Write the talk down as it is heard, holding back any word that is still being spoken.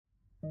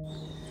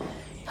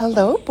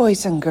Hello,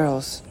 boys and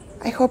girls.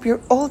 I hope you're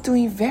all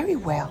doing very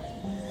well.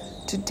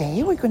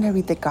 Today we're going to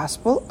read the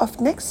Gospel of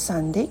next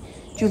Sunday,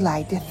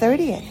 July the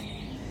 30th,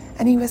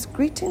 and it was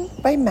written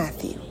by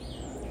Mathew.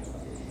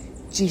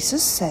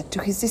 Jesus said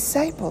to his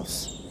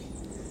disciples,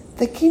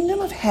 "The kingdom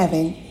of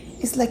heaven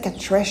is like a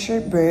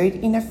treasure buried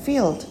in a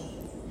field,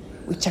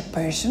 which a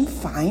person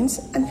finds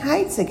and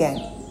hides again,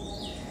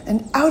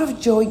 and out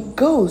of joy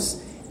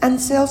goes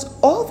and sells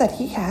all that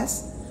he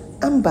has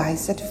and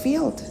buys that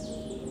field.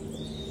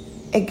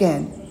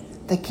 Again,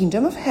 the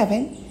kingdom of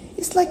heaven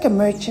is like a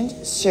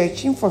merchant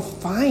searching for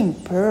fine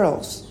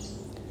pearls.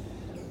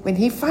 When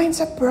he finds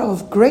a pearl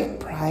of great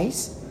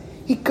price,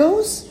 he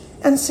goes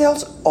and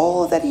sells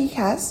all that he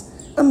has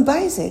and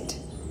buys it.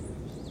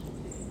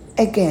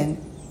 Again,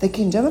 the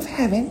kingdom of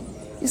heaven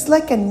is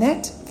like a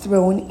net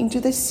thrown into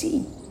the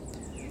sea,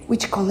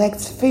 which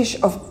collects fish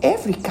of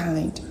every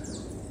kind.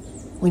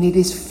 When it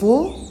is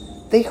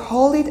full, they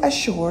haul it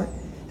ashore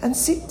and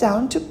sit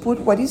down to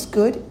put what is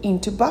good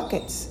into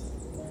buckets.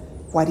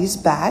 What is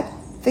bad,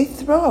 they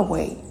throw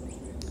away.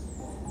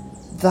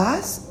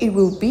 Thus it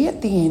will be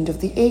at the end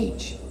of the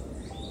age.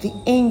 The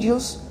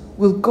angels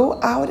will go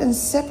out and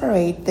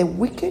separate the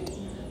wicked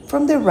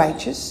from the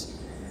righteous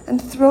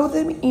and throw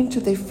them into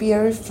the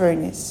fiery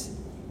furnace,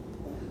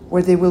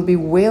 where there will be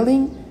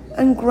wailing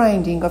and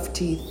grinding of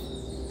teeth.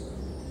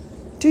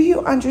 Do you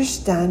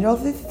understand all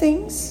these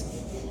things?"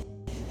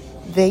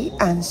 They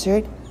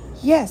answered,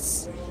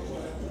 "Yes."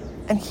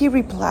 And he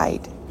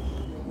replied,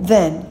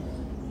 "Then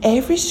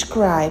every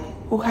scribe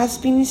who has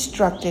been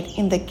instructed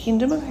in the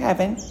kingdom of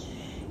heaven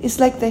is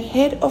like the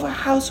head of a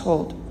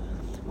household,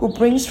 who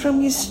brings from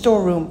his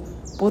storeroom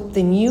both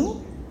the new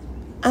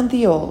and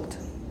the old."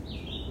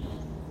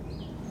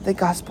 The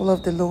Gospel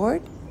of the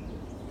Lord.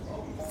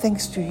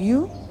 Thanks to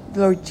you,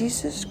 Lord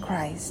Jesus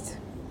Christ.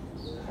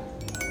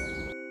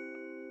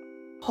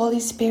 Holy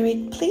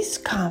Spirit, please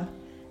come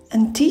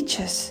and teach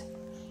us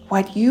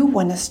what you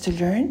want us to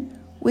learn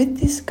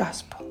with this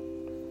Gospel.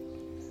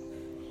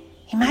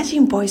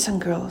 Imagine, boys and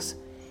girls,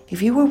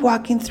 if you were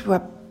walking through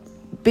a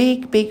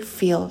big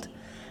field,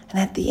 and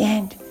at the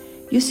end,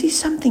 you see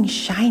something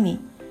shiny.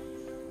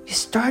 You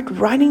start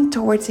running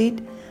towards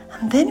it,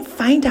 and then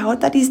find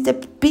out that it's the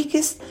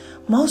biggest,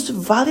 most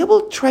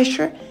valuable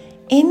treasure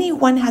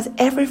anyone has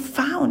ever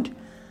found.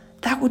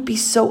 That would be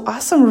so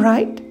awesome,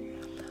 right?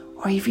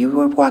 Or if you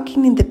were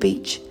walking in the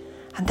beach,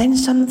 and then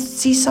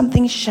see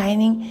something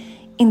shining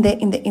in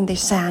the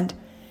sand,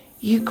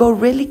 you go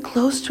really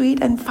close to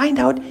it and find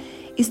out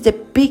it's the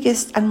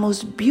biggest and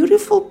most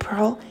beautiful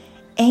pearl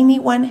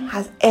anyone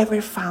has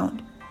ever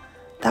found.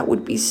 That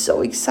would be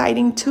so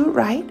exciting too,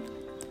 right?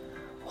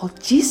 Well,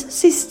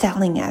 Jesus is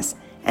telling us,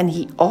 and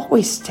he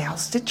always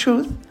tells the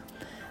truth,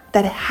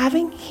 that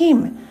having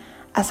him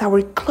as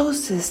our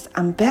closest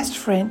and best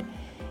friend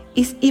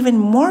is even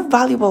more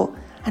valuable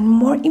and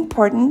more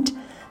important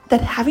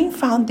than having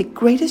found the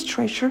greatest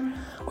treasure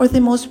or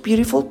the most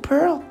beautiful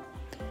pearl.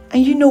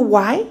 And you know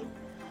why?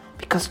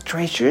 Because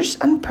treasures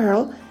and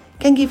pearl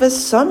can give us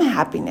some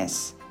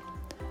happiness.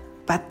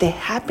 But the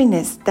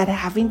happiness that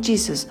having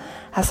Jesus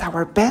as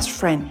our best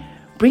friend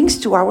brings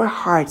to our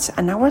hearts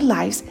and our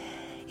lives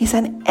is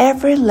an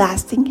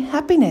everlasting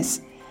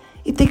happiness.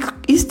 It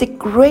is the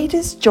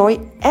greatest joy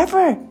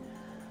ever.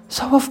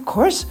 So of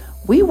course,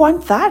 we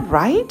want that,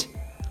 right?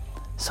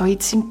 So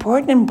it's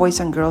important, boys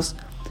and girls,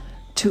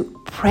 to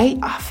pray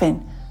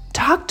often,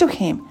 talk to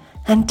him,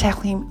 and tell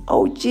him,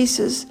 "Oh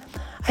Jesus,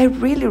 I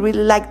really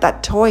like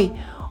that toy,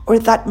 or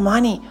that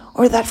money,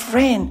 or that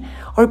friend,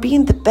 or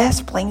being the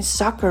best playing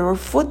soccer or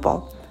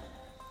football.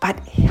 But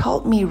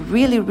help me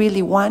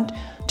really want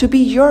to be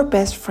your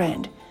best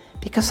friend,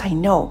 because I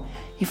know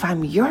if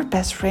I'm your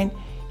best friend,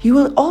 you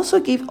will also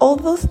give all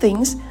those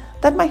things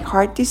that my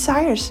heart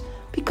desires,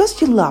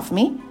 because you love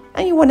me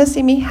and you want to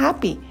see me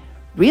happy,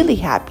 really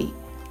happy.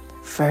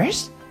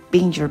 First,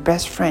 being your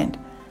best friend,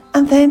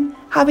 and then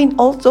having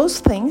all those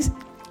things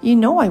you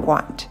know I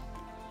want."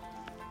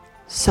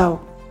 So,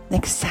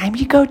 next time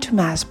you go to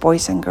Mass,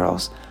 boys and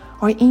girls,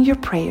 or in your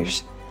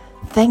prayers,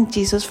 thank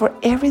Jesus for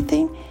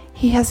everything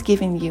he has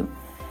given you,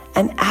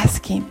 and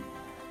ask him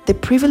the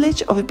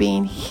privilege of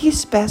being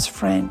his best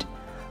friend.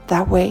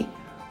 That way,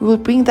 we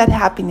will bring that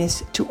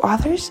happiness to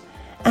others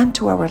and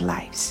to our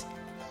lives.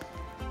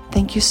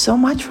 Thank you so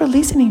much for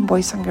listening,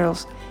 boys and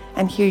girls,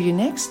 and hear you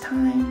next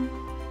time.